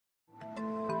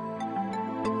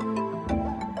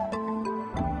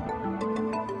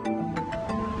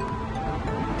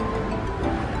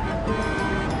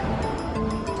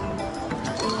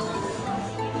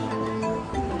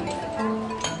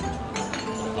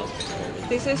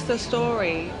This is the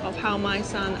story of how my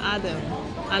son Adam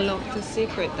unlocked a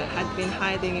secret that had been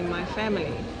hiding in my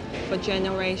family for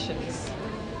generations.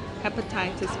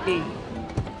 Hepatitis B.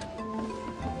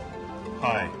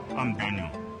 Hi, I'm Daniel.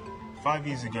 5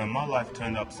 years ago, my life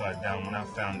turned upside down when I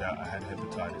found out I had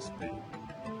hepatitis B.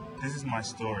 This is my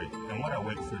story and what I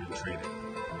went through to treat it.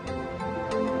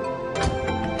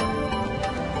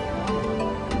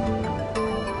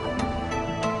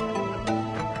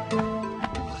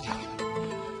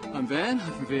 I'm Van,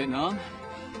 I'm from Vietnam,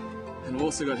 and I've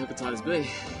also got hepatitis B.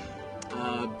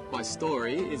 My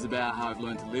story is about how I've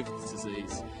learned to live with this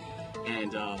disease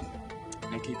and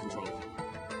keep control.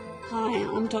 Hi,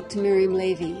 I'm Dr. Miriam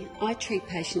Levy. I treat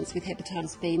patients with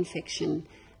hepatitis B infection,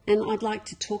 and I'd like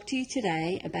to talk to you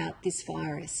today about this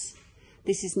virus.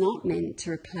 This is not meant to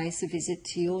replace a visit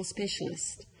to your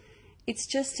specialist. It's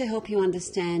just to help you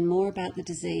understand more about the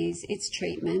disease, its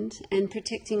treatment, and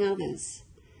protecting others.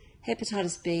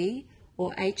 Hepatitis B,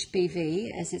 or HBV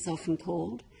as it's often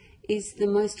called, is the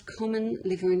most common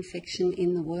liver infection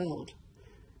in the world.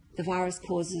 The virus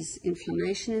causes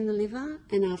inflammation in the liver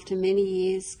and after many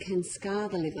years can scar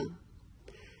the liver.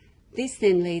 This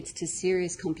then leads to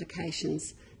serious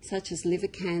complications such as liver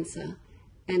cancer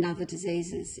and other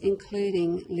diseases,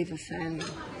 including liver failure.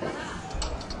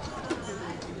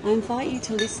 I invite you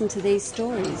to listen to these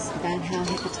stories about how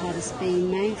hepatitis B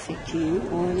may affect you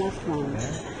or a loved one.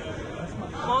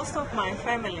 Most of my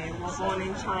family were born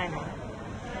in China.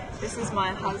 This is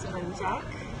my husband Jack,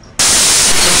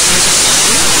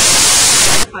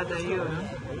 father Yun,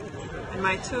 and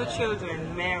my two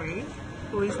children, Mary,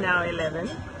 who is now 11,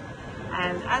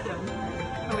 and Adam,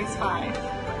 who is 5.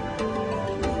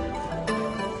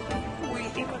 We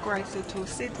immigrated to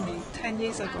Sydney 10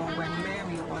 years ago when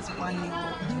Mary was 1 year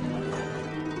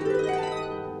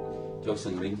old.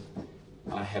 Josephine,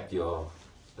 I have your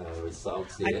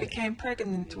results here. I became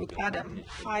pregnant with Adam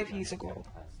 5 years ago.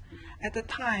 At the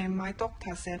time, my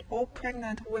doctor said all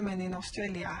pregnant women in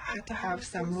Australia had to have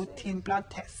some routine blood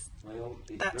tests.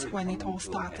 That's when it all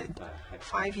started,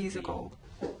 5 years ago.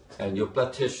 And your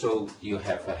blood test showed you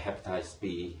have a hepatitis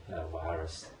B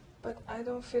virus. But I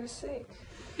don't feel sick.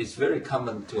 It's very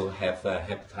common to have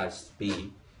hepatitis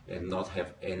B and not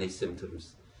have any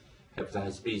symptoms.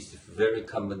 Hepatitis B is very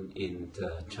common in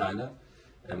China,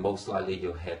 and most likely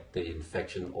you had the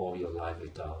infection all your life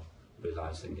without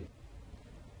realizing it.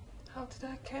 How did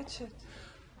I catch it?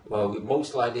 Well,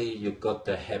 most likely you got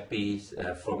the Hep B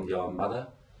from your mother,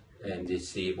 and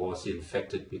she was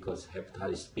infected because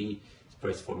hepatitis B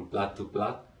spreads from blood to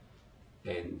blood,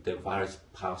 and the virus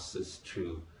passes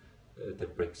through the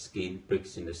bricks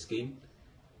in the skin,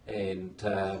 and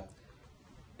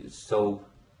so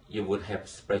you would have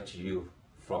spread to you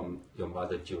from your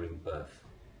mother during birth.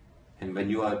 And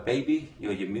when you are a baby,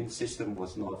 your immune system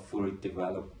was not fully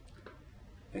developed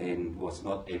and was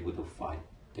not able to fight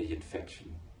the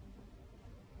infection.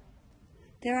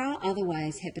 There are other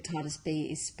ways hepatitis B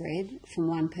is spread from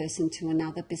one person to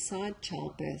another beside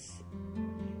childbirth.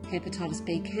 Hepatitis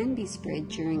B can be spread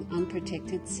during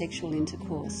unprotected sexual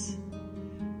intercourse.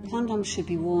 Condoms should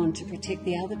be worn to protect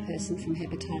the other person from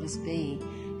hepatitis B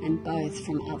and both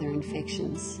from other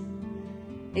infections.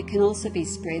 It can also be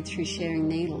spread through sharing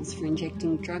needles for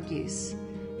injecting drug use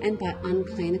and by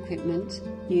unclean equipment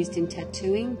used in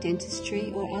tattooing,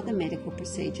 dentistry or other medical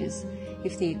procedures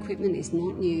if the equipment is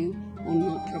not new or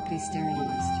not properly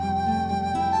sterilised.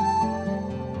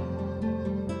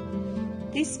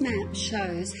 This map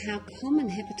shows how common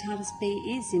hepatitis B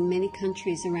is in many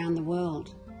countries around the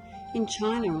world. In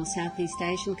China or Southeast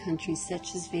Asian countries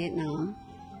such as Vietnam,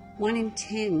 1 in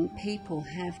 10 people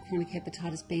have chronic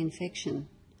hepatitis B infection.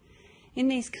 In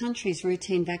these countries,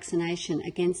 routine vaccination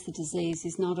against the disease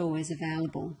is not always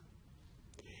available.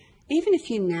 Even if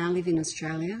you now live in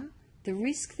Australia, the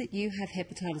risk that you have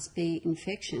hepatitis B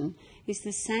infection is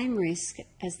the same risk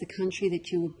as the country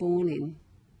that you were born in.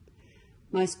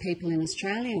 Most people in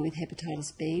Australia with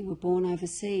hepatitis B were born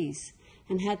overseas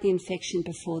and had the infection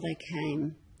before they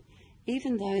came,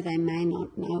 even though they may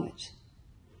not know it.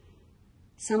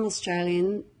 Some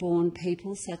Australian-born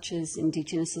people, such as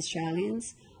Indigenous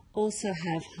Australians, also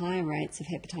have higher rates of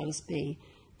hepatitis B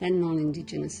than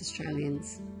non-Indigenous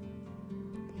Australians.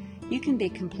 You can be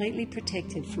completely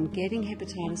protected from getting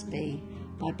hepatitis B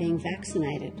by being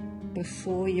vaccinated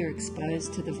before you're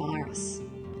exposed to the virus.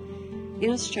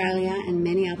 In Australia and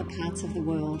many other parts of the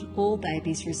world, all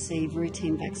babies receive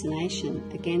routine vaccination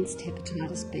against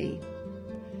hepatitis B.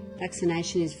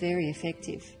 Vaccination is very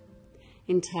effective.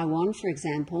 In Taiwan, for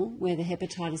example, where the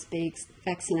hepatitis B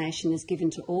vaccination is given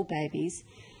to all babies,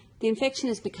 the infection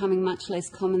is becoming much less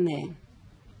common there.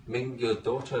 Ming, your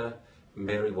daughter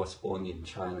Mary was born in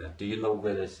China. Do you know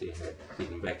whether she had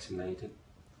been vaccinated?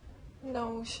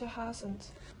 No, she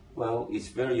hasn't. Well, it's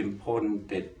very important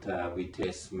that we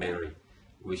test Mary.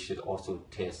 We should also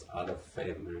test other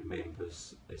family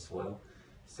members as well,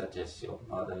 such as your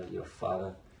mother, your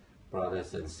father,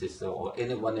 brothers and sisters, or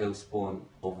anyone else born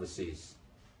overseas.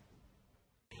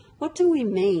 What do we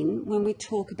mean when we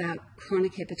talk about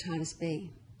chronic hepatitis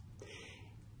B?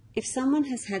 If someone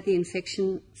has had the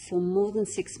infection for more than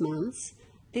 6 months,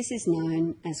 this is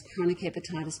known as chronic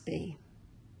hepatitis B.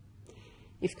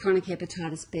 If chronic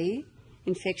hepatitis B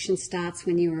infection starts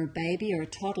when you are a baby or a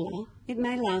toddler, it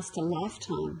may last a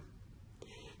lifetime.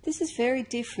 This is very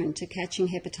different to catching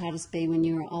hepatitis B when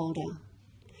you are older.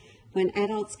 When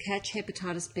adults catch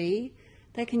hepatitis B,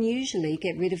 they can usually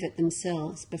get rid of it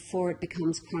themselves before it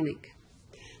becomes chronic.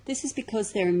 This is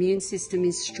because their immune system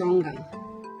is stronger.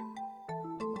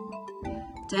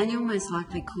 Daniel most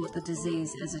likely caught the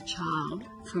disease as a child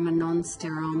from a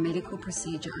non-sterile medical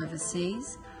procedure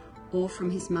overseas or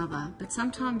from his mother, but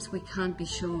sometimes we can't be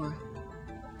sure.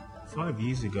 5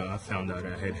 years ago, I found out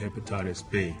I had hepatitis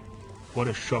B. What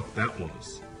a shock that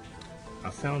was. I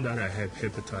found out I had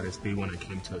hepatitis B when I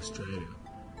came to Australia.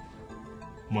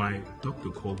 My doctor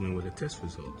called me with the test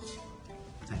results.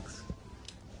 Thanks.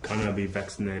 Can I be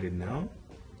vaccinated now?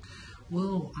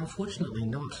 Well, unfortunately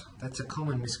not. That's a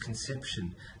common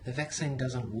misconception. The vaccine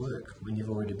doesn't work when you've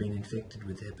already been infected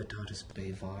with the hepatitis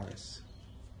B virus.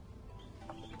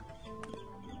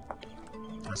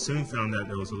 I soon found out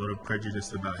there was a lot of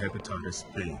prejudice about hepatitis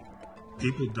B.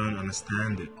 People don't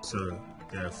understand it, so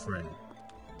they're afraid.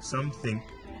 Some think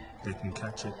they can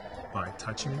catch it by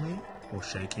touching me or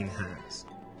shaking hands.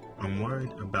 I'm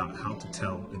worried about how to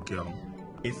tell a girl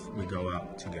if we go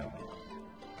out together.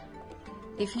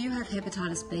 If you have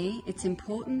hepatitis B, it's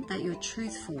important that you're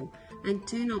truthful and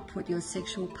do not put your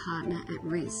sexual partner at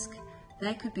risk.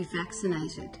 They could be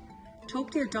vaccinated.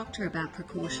 Talk to your doctor about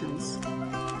precautions.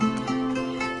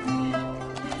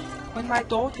 When my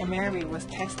daughter Mary was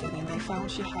tested and they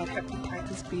found she had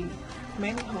hepatitis B,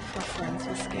 many of her friends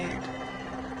were scared.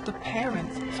 The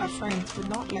parents of her friends would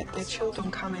not let their children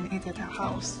come and eat at her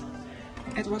house.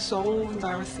 It was so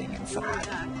embarrassing and sad.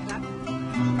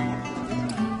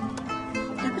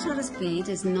 Hepatitis B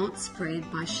does not spread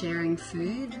by sharing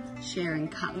food, sharing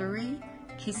cutlery,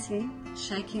 kissing,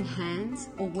 shaking hands,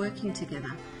 or working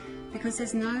together, because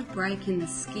there's no break in the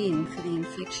skin for the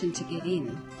infection to get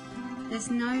in. There's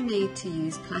no need to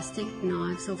use plastic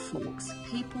knives or forks.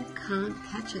 People can't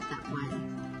catch it that way.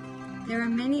 There are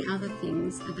many other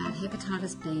things about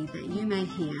hepatitis B that you may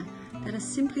hear that are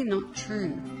simply not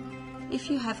true. If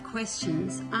you have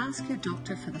questions, ask your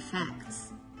doctor for the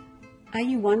facts. Are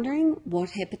you wondering what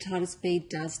hepatitis B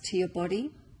does to your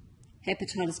body?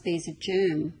 Hepatitis B is a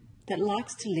germ that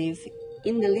likes to live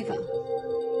in the liver.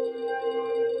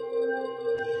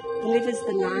 The liver is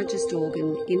the largest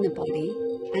organ in the body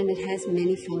and it has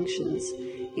many functions,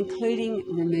 including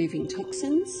removing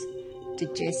toxins,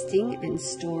 digesting and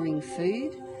storing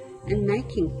food, and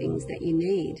making things that you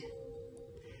need.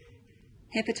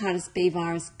 Hepatitis B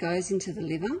virus goes into the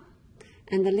liver,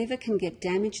 and the liver can get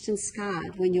damaged and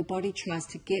scarred when your body tries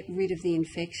to get rid of the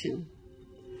infection.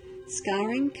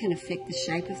 Scarring can affect the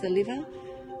shape of the liver,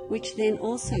 which then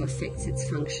also affects its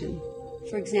function.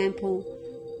 For example,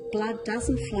 blood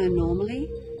doesn't flow normally,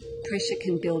 pressure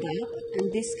can build up,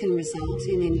 and this can result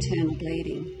in internal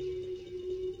bleeding.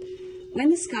 When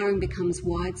the scarring becomes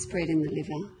widespread in the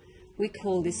liver, we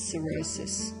call this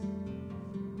cirrhosis.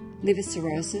 Liver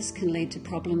cirrhosis can lead to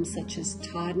problems such as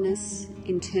tiredness,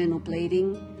 internal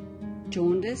bleeding,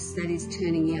 jaundice, that is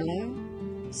turning yellow,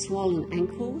 swollen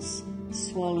ankles,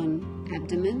 swollen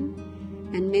abdomen,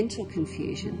 and mental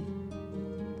confusion.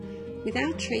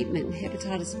 Without treatment,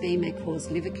 hepatitis B may cause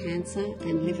liver cancer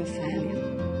and liver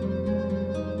failure.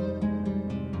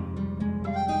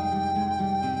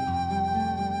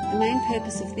 The main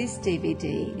purpose of this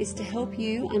DVD is to help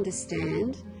you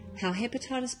understand how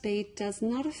hepatitis B does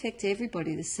not affect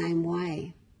everybody the same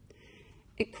way.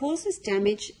 It causes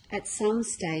damage at some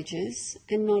stages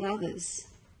and not others.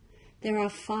 There are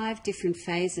 5 different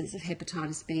phases of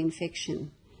hepatitis B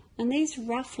infection, and these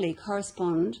roughly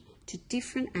correspond to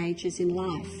different ages in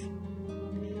life.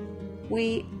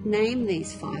 We name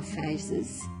these 5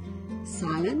 phases: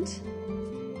 silent,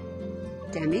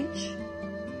 damage,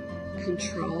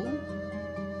 control,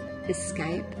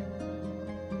 escape,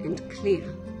 and clear.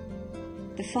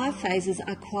 The 5 phases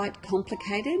are quite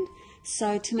complicated,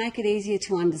 so to make it easier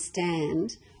to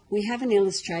understand, we have an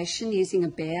illustration using a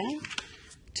bear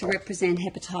to represent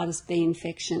hepatitis B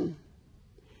infection.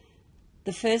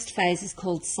 The first phase is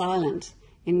called silent.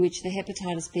 in which the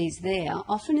hepatitis B is there,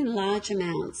 often in large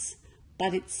amounts,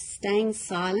 but it's staying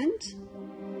silent.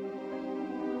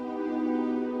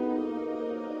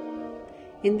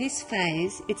 In this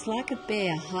phase, it's like a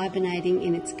bear hibernating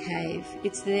in its cave.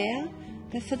 It's there,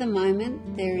 but for the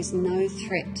moment, there is no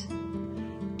threat.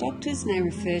 Doctors may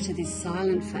refer to this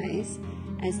silent phase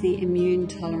as the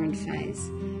immune-tolerant phase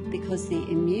because the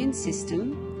immune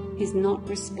system is not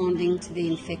responding to the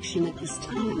infection at this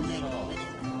time.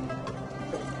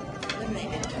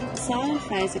 The silent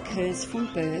phase occurs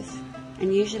from birth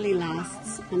and usually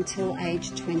lasts until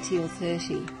age 20 or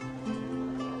 30.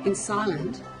 In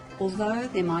silent, although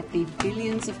there might be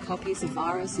billions of copies of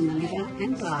virus in the liver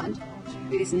and blood,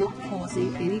 it is not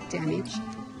causing any damage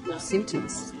or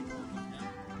symptoms.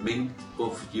 Ming,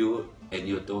 both you and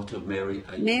your daughter Mary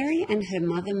and her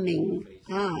mother Ming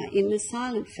are in the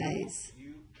silent phase.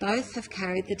 Both have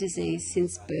carried the disease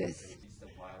since birth.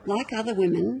 Like other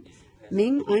women,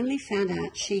 Ming only found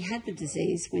out she had the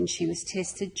disease when she was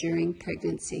tested during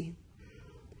pregnancy.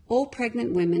 All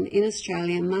pregnant women in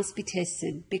Australia must be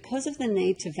tested because of the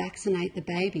need to vaccinate the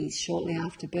babies shortly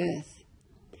after birth.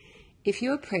 If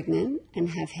you are pregnant and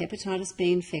have hepatitis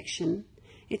B infection,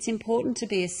 it's important to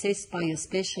be assessed by your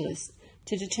specialist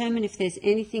to determine if there's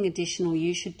anything additional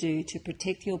you should do to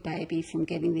protect your baby from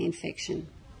getting the infection.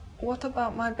 What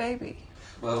about my baby?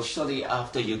 Well, shortly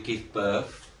after you give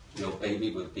birth, your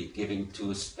baby will be given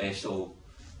 2 special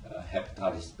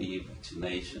hepatitis B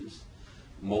vaccinations.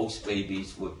 Most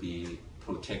babies will be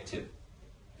protected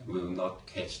and will not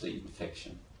catch the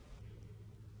infection.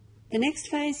 The next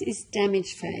phase is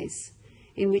damage phase,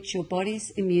 in which your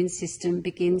body's immune system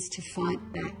begins to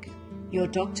fight back. Your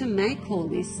doctor may call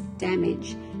this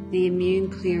damage the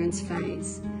immune clearance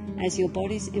phase, as your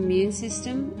body's immune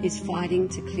system is fighting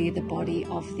to clear the body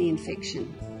of the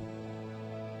infection.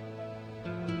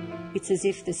 It's as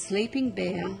if the sleeping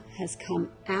bear has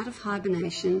come out of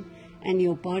hibernation and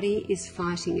your body is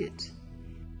fighting it.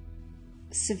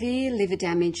 Severe liver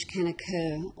damage can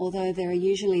occur, although there are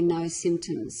usually no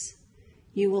symptoms.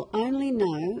 You will only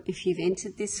know if you've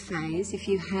entered this phase if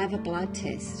you have a blood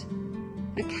test.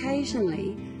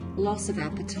 Occasionally, loss of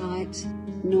appetite,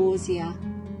 nausea,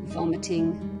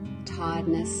 vomiting,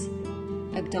 tiredness,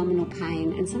 abdominal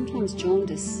pain, and sometimes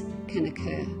jaundice can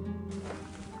occur.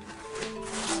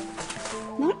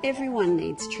 Not everyone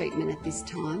needs treatment at this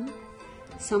time.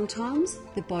 Sometimes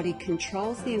the body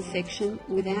controls the infection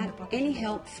without any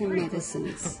help from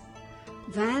medicines.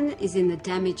 Van is in the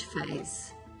damage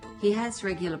phase. He has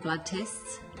regular blood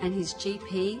tests and his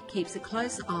GP keeps a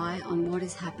close eye on what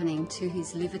is happening to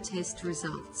his liver test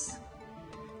results.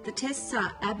 The tests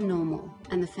are abnormal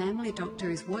and the family doctor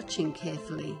is watching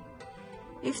carefully.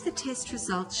 If the test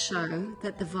results show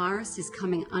that the virus is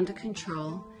coming under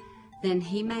control, then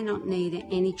he may not need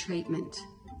any treatment.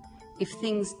 If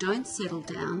things don't settle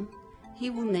down, he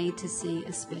will need to see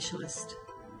a specialist.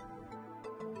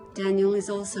 Daniel is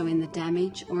also in the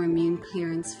damage or immune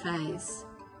clearance phase.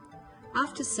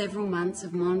 After several months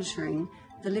of monitoring,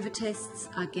 the liver tests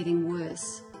are getting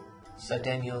worse. So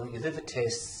Daniel, your liver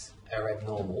tests are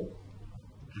abnormal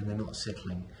and they're not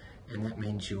settling, and that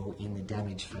means you're in the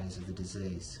damage phase of the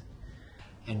disease.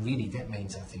 And really that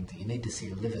means, I think, that you need to see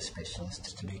a liver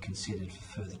specialist to be considered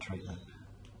for further treatment.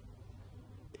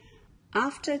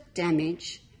 After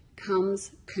damage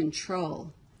comes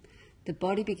control. The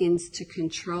body begins to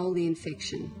control the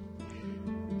infection.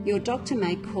 Your doctor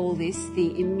may call this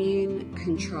the immune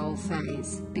control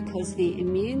phase because the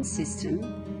immune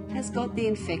system has got the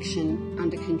infection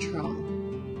under control.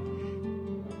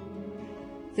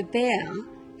 The bear,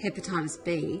 hepatitis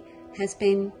B, has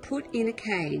been put in a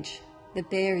cage. The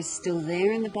bear is still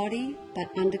there in the body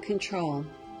but under control.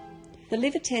 The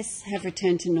liver tests have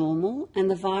returned to normal and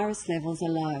the virus levels are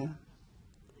low.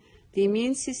 The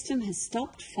immune system has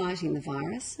stopped fighting the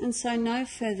virus and so no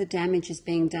further damage is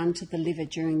being done to the liver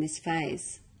during this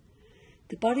phase.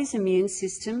 The body's immune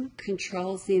system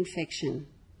controls the infection.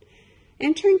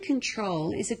 Entering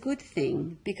control is a good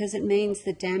thing because it means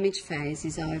the damage phase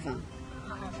is over.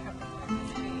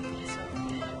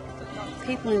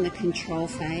 People in the control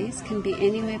phase can be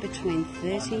anywhere between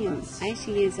 30 and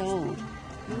 80 years old.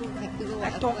 I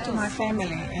talked to my family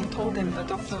and told them the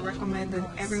doctor recommended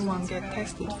everyone get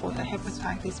tested for the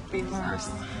hepatitis B virus.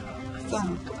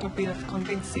 Some took a bit of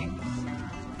convincing.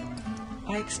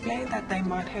 I explained that they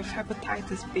might have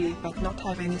hepatitis B but not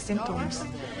have any symptoms,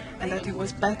 and that it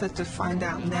was better to find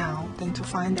out now than to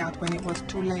find out when it was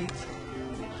too late.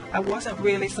 I wasn't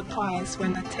really surprised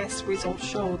when the test results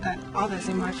showed that others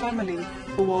in my family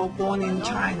who were born in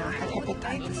China had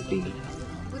hepatitis B.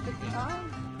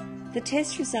 The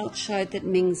test results showed that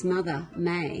Ming's mother,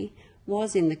 May,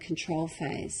 was in the control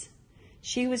phase.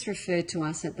 She was referred to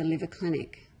us at the liver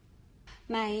clinic.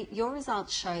 May, your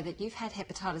results show that you've had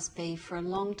hepatitis B for a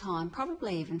long time,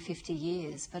 probably even 50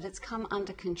 years, but it's come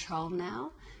under control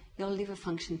now. Your liver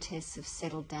function tests have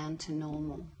settled down to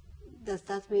normal. Does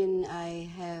that mean I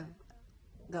have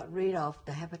got rid of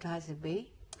the hepatitis B?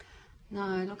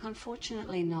 No, look,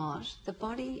 unfortunately not. The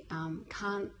body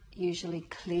can't usually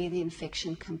clear the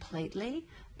infection completely,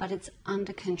 but it's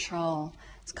under control.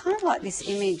 It's kind of like this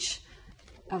image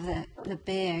of the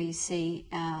bear, you see.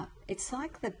 It's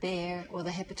like the bear or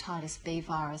the hepatitis B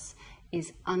virus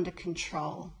is under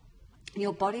control.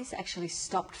 Your body's actually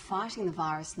stopped fighting the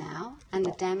virus now, and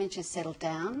the damage has settled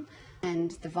down,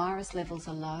 and the virus levels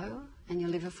are low, and your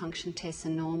liver function tests are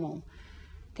normal.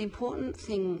 The important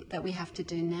thing that we have to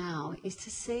do now is to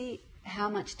see how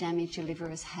much damage your liver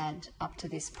has had up to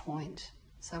this point.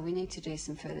 So we need to do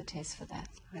some further tests for that.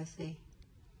 I see.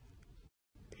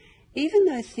 Even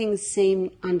though things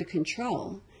seem under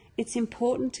control, it's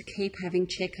important to keep having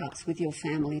checkups with your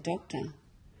family doctor.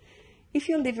 If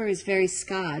your liver is very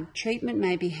scarred, treatment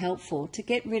may be helpful to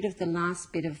get rid of the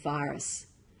last bit of virus.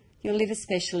 Your liver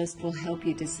specialist will help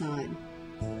you decide.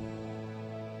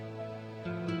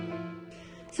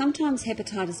 Sometimes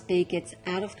hepatitis B gets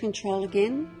out of control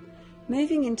again,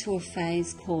 moving into a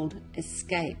phase called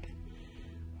escape,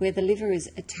 where the liver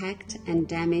is attacked and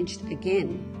damaged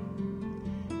again.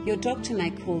 Your doctor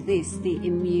may call this the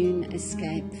immune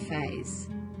escape phase.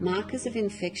 Markers of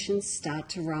infection start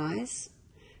to rise.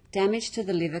 Damage to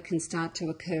the liver can start to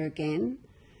occur again,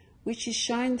 which is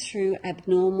shown through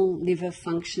abnormal liver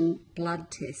function blood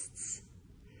tests.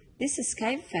 This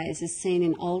escape phase is seen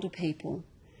in older people,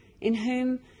 in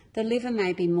whom the liver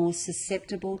may be more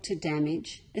susceptible to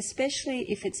damage,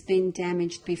 especially if it's been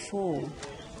damaged before.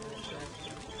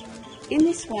 In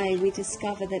this way, we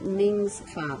discover that Ming's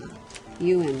father,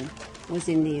 Ewan, was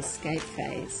in the escape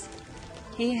phase.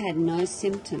 He had no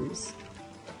symptoms.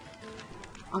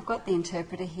 I've got the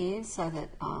interpreter here so that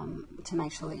to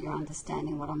make sure that you're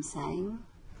understanding what I'm saying.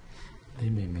 你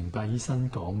明唔明白醫生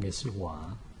講嘅説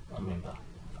話？我明白。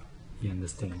You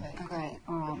understand? Okay, great.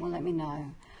 All right, well, let me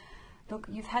know. Look,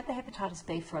 you've had the hepatitis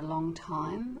B for a long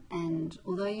time, and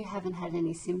although you haven't had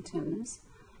any symptoms,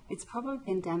 it's probably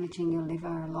been damaging your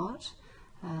liver a lot.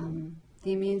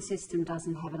 The immune system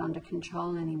doesn't have it under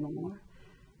control anymore,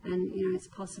 and it's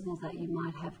possible that you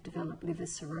might have developed liver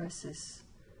cirrhosis.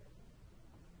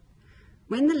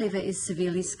 When the liver is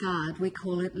severely scarred, we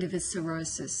call it liver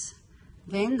cirrhosis.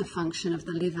 Then the function of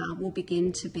the liver will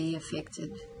begin to be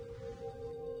affected.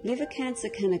 Liver cancer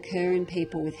can occur in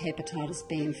people with hepatitis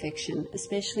B infection,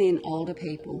 especially in older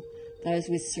people, those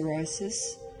with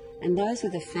cirrhosis, and those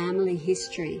with a family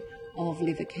history of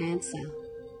liver cancer.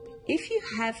 If you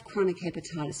have chronic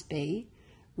hepatitis B,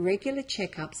 regular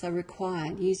checkups are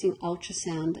required using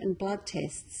ultrasound and blood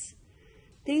tests.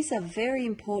 These are very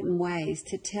important ways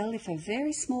to tell if a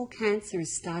very small cancer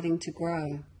is starting to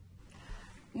grow.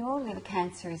 Your liver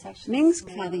cancer is actually... Ming's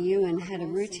father Ewan had a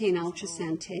routine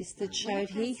ultrasound test that showed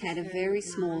he had a very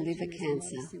small liver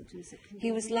cancer.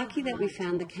 He was lucky that we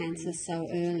found the cancer so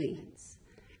early.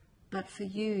 But for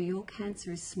you, your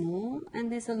cancer is small,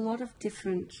 and there's a lot of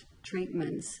different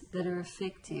treatments that are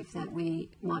effective that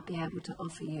we might be able to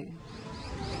offer you.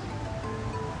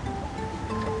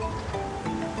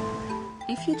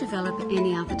 If you develop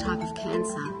any other type of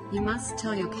cancer, you must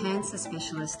tell your cancer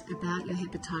specialist about your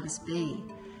hepatitis B.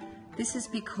 This is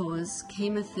because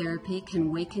chemotherapy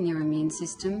can weaken your immune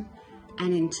system,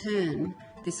 and in turn,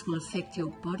 this will affect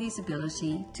your body's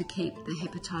ability to keep the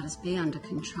hepatitis B under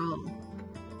control.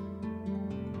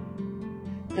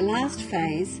 The last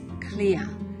phase, clear,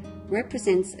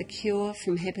 represents a cure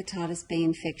from hepatitis B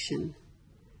infection.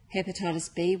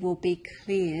 Hepatitis B will be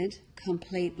cleared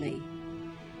completely.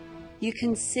 You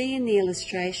can see in the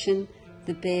illustration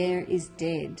the bear is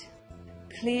dead.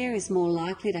 Clear is more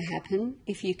likely to happen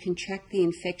if you contract the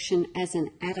infection as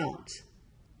an adult.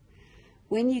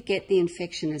 When you get the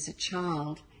infection as a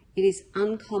child, it is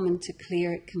uncommon to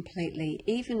clear it completely,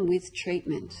 even with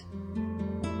treatment.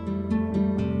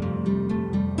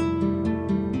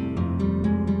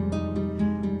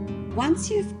 Once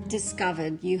you've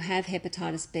discovered you have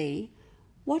hepatitis B,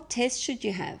 what test should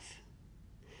you have?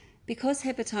 Because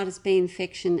hepatitis B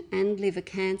infection and liver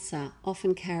cancer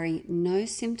often carry no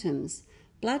symptoms,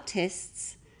 blood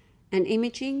tests and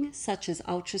imaging such as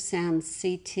ultrasound,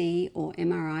 CT or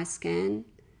MRI scan,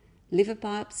 liver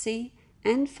biopsy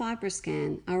and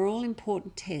fibroscan are all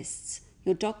important tests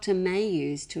your doctor may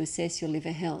use to assess your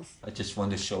liver health. I just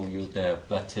want to show you the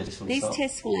blood test result. These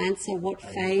tests will answer what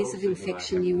phase of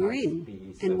infection you were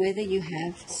in and whether you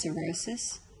have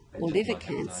cirrhosis or liver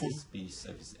cancer.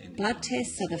 Blood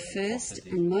tests are the first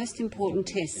and most important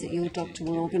tests that your doctor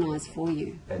will organise for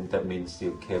you. And that means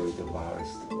you carry the virus.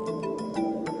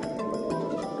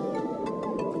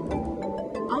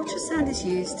 Ultrasound is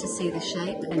used to see the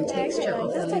shape and texture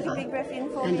of the liver,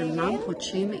 and a lump or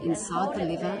tumour inside the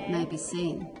liver may be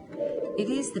seen. It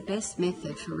is the best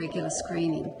method for regular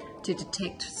screening to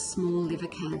detect small liver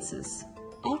cancers.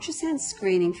 Ultrasound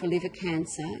screening for liver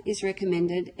cancer is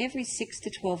recommended every 6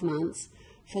 to 12 months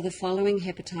for the following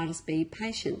hepatitis B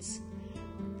patients: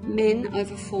 men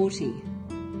over 40,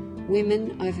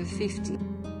 women over 50,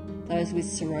 those with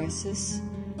cirrhosis,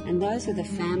 and those with a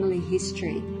family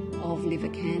history of liver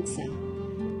cancer,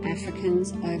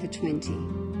 Africans over 20.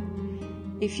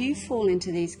 If you fall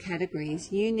into these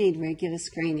categories, you need regular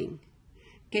screening.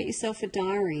 Get yourself a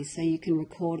diary so you can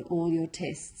record all your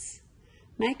tests.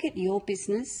 Make it your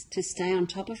business to stay on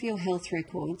top of your health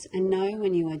records and know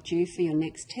when you are due for your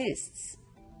next tests.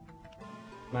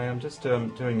 May, I'm just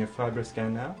doing a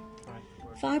FibroScan now.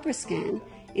 FibroScan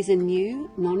is a new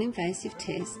non-invasive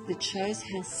test that shows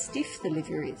how stiff the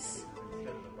liver is.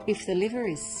 If the liver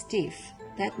is stiff,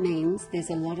 that means there's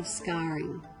a lot of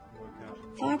scarring.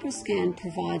 FibroScan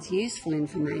provides useful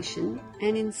information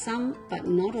and in some but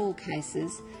not all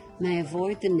cases may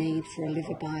avoid the need for a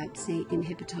liver biopsy in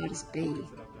hepatitis B.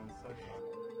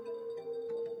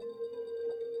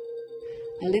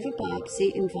 A liver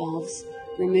biopsy involves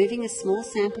removing a small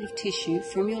sample of tissue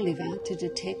from your liver to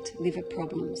detect liver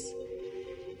problems.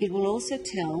 It will also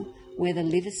tell whether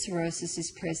liver cirrhosis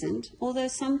is present, although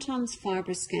sometimes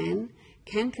FibroScan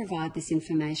can provide this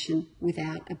information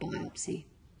without a biopsy.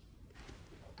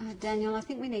 Daniel, I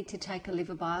think we need to take a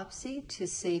liver biopsy to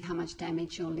see how much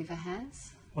damage your liver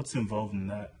has. What's involved in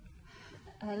that?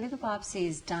 A liver biopsy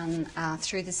is done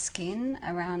through the skin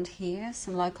around here.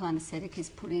 Some local anaesthetic is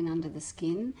put in under the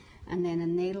skin and then a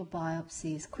needle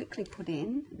biopsy is quickly put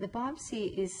in. The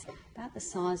biopsy is about the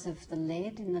size of the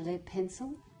lead in the lead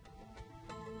pencil.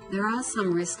 There are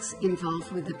some risks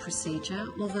involved with the procedure,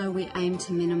 although we aim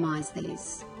to minimise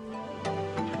these.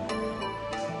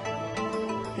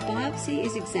 The biopsy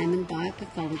is examined by a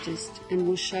pathologist and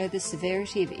will show the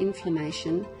severity of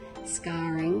inflammation,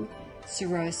 scarring,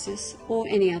 cirrhosis or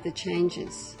any other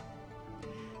changes.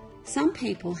 Some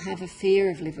people have a fear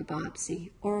of liver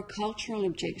biopsy or a cultural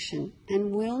objection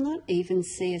and will not even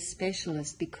see a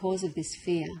specialist because of this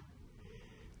fear.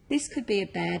 This could be a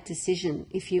bad decision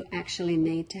if you actually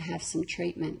need to have some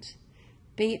treatment.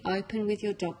 Be open with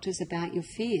your doctors about your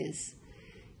fears.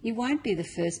 You won't be the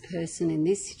first person in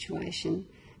this situation,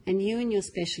 and you and your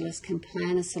specialist can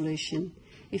plan a solution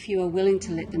if you are willing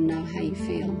to let them know how you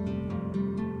feel.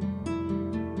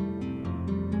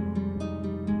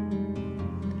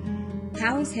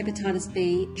 How is hepatitis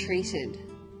B treated?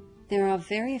 There are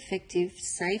very effective,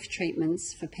 safe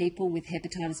treatments for people with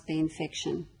hepatitis B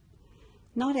infection.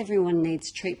 Not everyone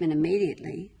needs treatment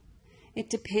immediately. It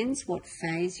depends what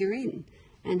phase you're in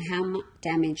and how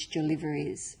damaged your liver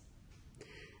is.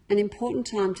 An important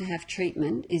time to have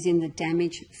treatment is in the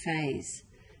damage phase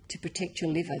to protect your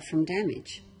liver from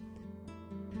damage.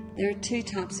 There are two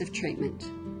types of treatment.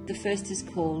 The first is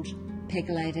called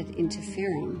pegylated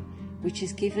interferon, which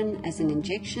is given as an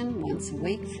injection once a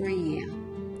week for a year.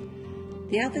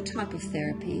 The other type of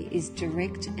therapy is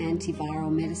direct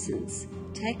antiviral medicines,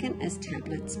 taken as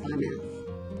tablets by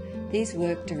mouth. These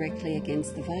work directly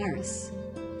against the virus.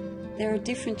 There are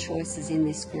different choices in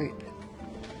this group.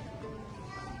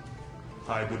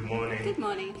 Hi, good morning. Good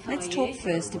morning. Let's talk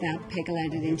first about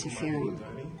pegylated interferon.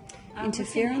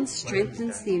 Interferon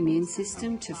strengthens the immune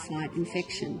system to fight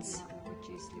infections.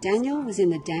 Daniel was in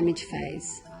the damage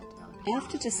phase.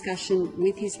 After discussion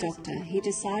with his doctor, he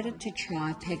decided to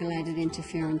try pegylated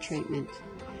interferon treatment.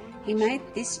 He made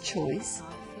this choice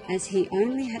as he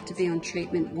only had to be on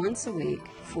treatment once a week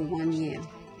for 1 year.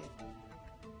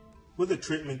 Will the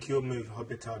treatment cure me of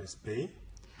hepatitis B?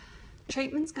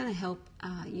 Treatment's going to help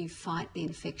you fight the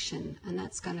infection, and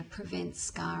that's going to prevent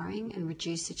scarring and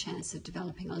reduce the chance of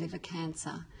developing a liver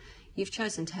cancer. You've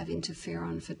chosen to have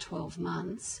interferon for 12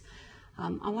 months.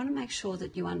 I want to make sure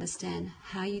that you understand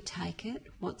how you take it,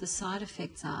 what the side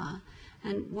effects are,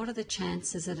 and what are the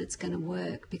chances that it's going to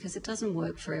work, because it doesn't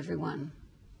work for everyone.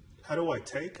 How do I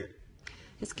take it?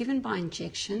 It's given by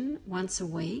injection once a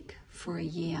week for a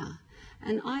year.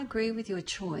 And I agree with your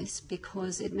choice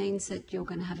because it means that you're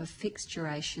going to have a fixed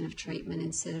duration of treatment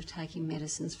instead of taking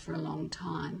medicines for a long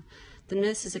time. The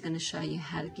nurses are going to show you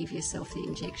how to give yourself the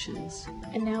injections.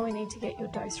 And now we need to get your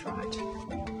dose right.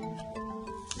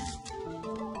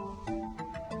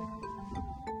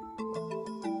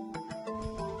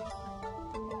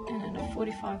 And at a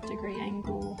 45-degree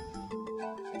angle,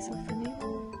 so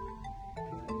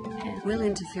Will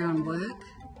interferon work?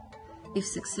 If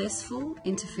successful,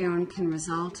 interferon can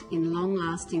result in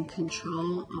long-lasting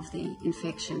control of the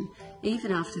infection,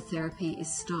 even after therapy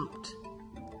is stopped.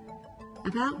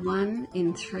 About 1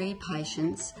 in 3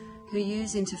 patients who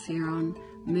use interferon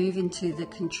move into the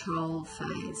control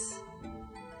phase.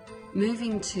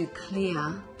 Moving to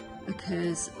clear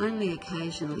occurs only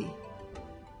occasionally.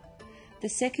 The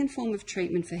second form of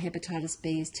treatment for hepatitis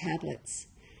B is tablets.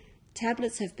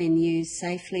 Tablets have been used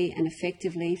safely and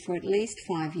effectively for at least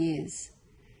 5 years.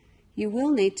 You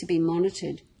will need to be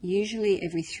monitored, usually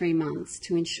every 3 months,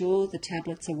 to ensure the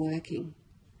tablets are working.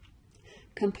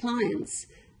 Compliance,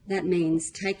 that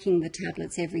means taking the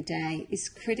tablets every day, is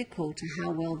critical to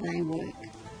how well they work.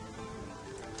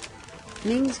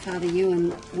 Ming's father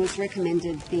Ewan was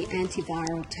recommended the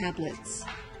antiviral tablets.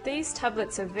 These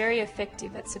tablets are very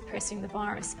effective at suppressing the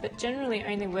virus, but generally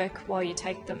only work while you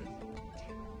take them.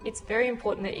 It's very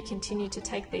important that you continue to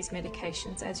take these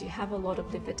medications as you have a lot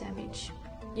of liver damage.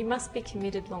 You must be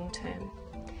committed long term.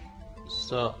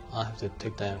 So I have to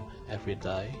take them every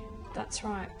day? That's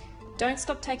right. Don't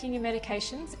stop taking your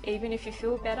medications even if you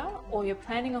feel better, or you're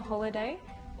planning a holiday,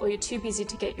 or you're too busy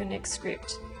to get your next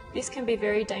script. This can be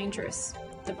very dangerous.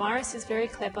 The virus is very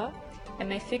clever and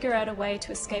may figure out a way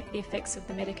to escape the effects of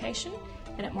the medication,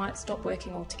 and it might stop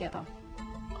working altogether.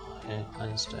 I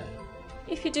understand.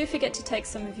 If you do forget to take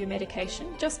some of your medication,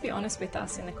 just be honest with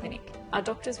us in the clinic. Our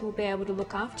doctors will be able to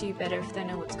look after you better if they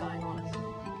know what's going on.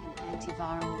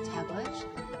 Antiviral tablet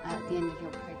at the end of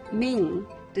your pregnancy. Ming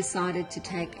decided to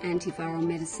take antiviral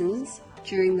medicines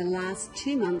during the last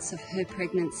 2 months of her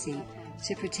pregnancy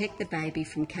to protect the baby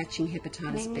from catching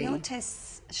hepatitis B. Your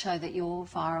tests show that your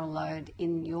viral load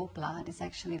in your blood is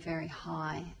actually very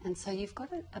high, and so you've got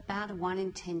about a 1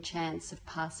 in 10 chance of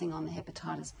passing on the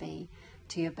hepatitis B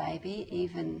to your baby,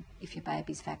 even if your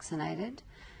baby's vaccinated.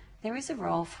 There is a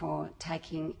role for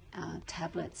taking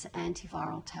tablets,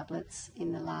 antiviral tablets,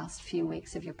 in the last few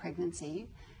weeks of your pregnancy.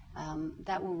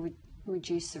 That will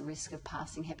reduce the risk of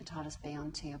passing hepatitis B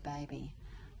on to your baby.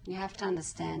 You have to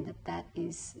understand that that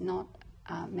is not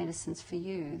medicines for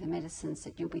you, the medicines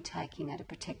that you'll be taking are to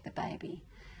protect the baby.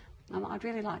 I'd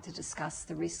really like to discuss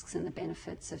the risks and the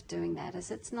benefits of doing that,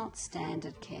 as it's not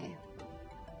standard care.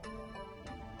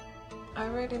 I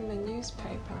read in the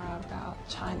newspaper about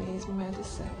Chinese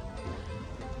medicine.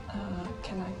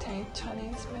 Can I take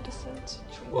Chinese medicine to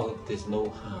treat? Well, there's no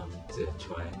harm to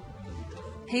try.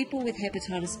 People with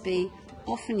hepatitis B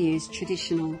often use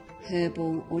traditional,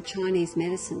 herbal or Chinese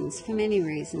medicines for many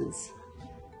reasons.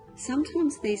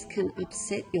 Sometimes these can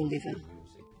upset your liver.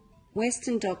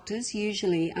 Western doctors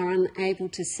usually are unable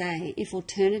to say if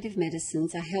alternative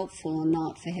medicines are helpful or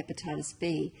not for hepatitis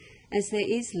B, as there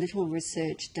is little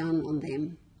research done on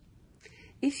them.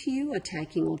 If you are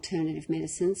taking alternative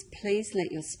medicines, please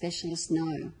let your specialist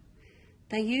know.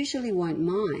 They usually won't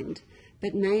mind,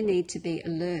 but may need to be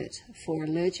alert for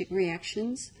allergic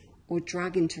reactions or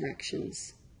drug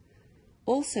interactions.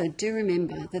 Also, do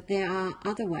remember that there are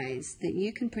other ways that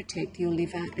you can protect your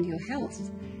liver and your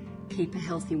health. Keep a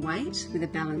healthy weight with a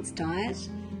balanced diet,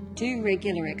 do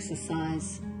regular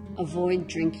exercise, avoid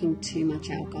drinking too much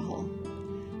alcohol.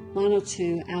 1 or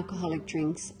 2 alcoholic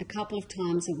drinks a couple of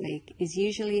times a week is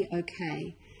usually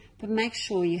okay, but make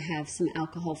sure you have some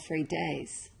alcohol-free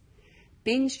days.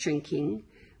 Binge drinking,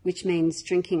 which means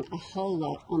drinking a whole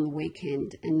lot on the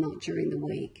weekend and not during the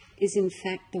week, is in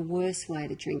fact the worst way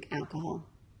to drink alcohol.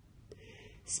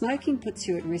 Smoking puts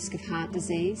you at risk of heart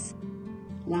disease,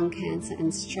 lung cancer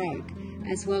and stroke,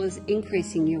 as well as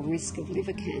increasing your risk of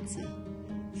liver cancer.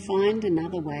 Find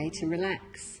another way to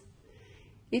relax.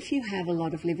 If you have a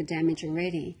lot of liver damage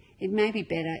already, it may be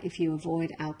better if you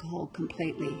avoid alcohol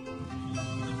completely.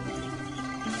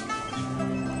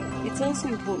 It's also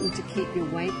important to keep your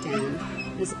weight down,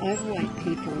 as overweight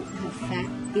people have fat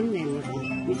in their liver,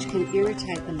 which can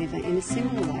irritate the liver in a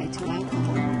similar way to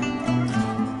alcohol.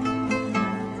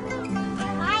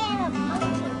 I am a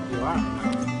monkey. You are.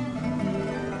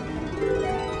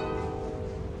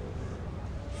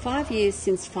 5 years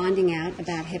since finding out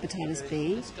about hepatitis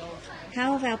B,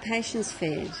 how have our patients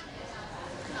fared?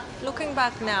 Looking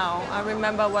back now, I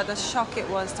remember what a shock it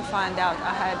was to find out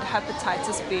I had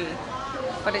hepatitis B.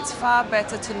 But it's far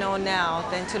better to know now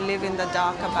than to live in the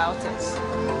dark about it.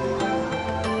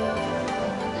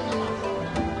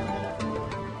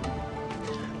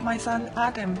 My son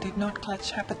Adam did not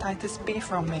catch hepatitis B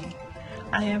from me.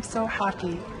 I am so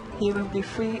happy he will be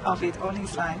free of it all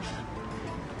his life.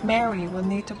 Mary will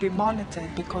need to be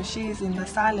monitored because she is in the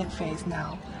silent phase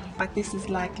now, but this is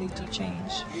likely to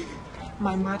change.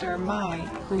 My mother, Mai,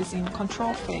 who is in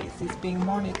control phase, is being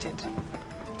monitored.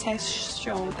 tests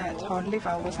showed that her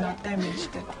liver was not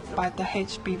damaged by the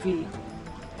HBV.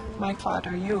 My father,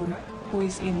 Yoon, who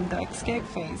is in the escape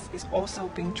phase, is also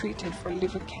being treated for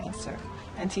liver cancer,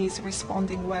 and he is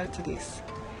responding well to this.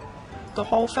 The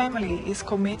whole family is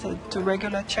committed to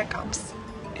regular checkups.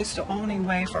 It's the only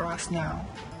way for us now.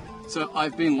 So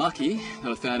I've been lucky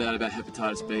that I found out about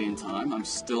hepatitis B in time. I'm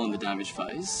still in the damage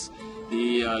phase.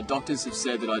 The doctors have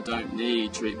said that I don't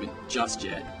need treatment just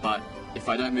yet, but if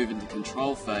I don't move into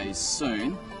control phase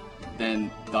soon,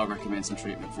 then they'll recommend some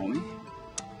treatment for me.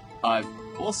 I've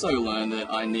also learned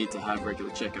that I need to have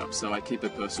regular checkups, so I keep a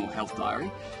personal health diary.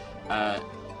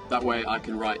 That way I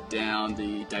can write down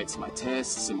the dates of my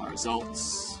tests and my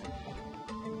results.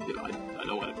 I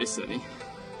don't want to miss any.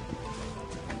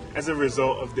 As a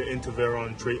result of the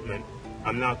interferon treatment,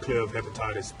 I'm now clear of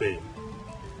hepatitis B.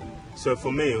 So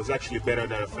for me, it was actually better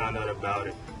that I found out about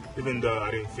it, even though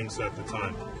I didn't think so at the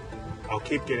time. I'll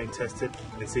keep getting tested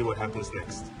and see what happens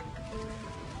next.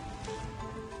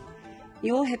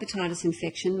 Your hepatitis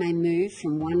infection may move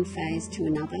from one phase to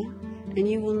another, and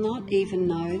you will not even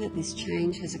know that this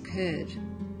change has occurred.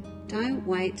 Don't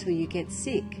wait till you get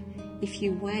sick. If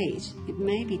you wait, it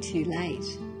may be too late.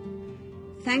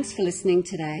 Thanks for listening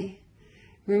today.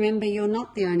 Remember, you're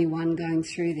not the only one going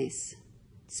through this.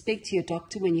 Speak to your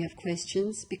doctor when you have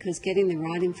questions, because getting the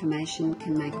right information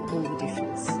can make all the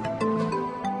difference.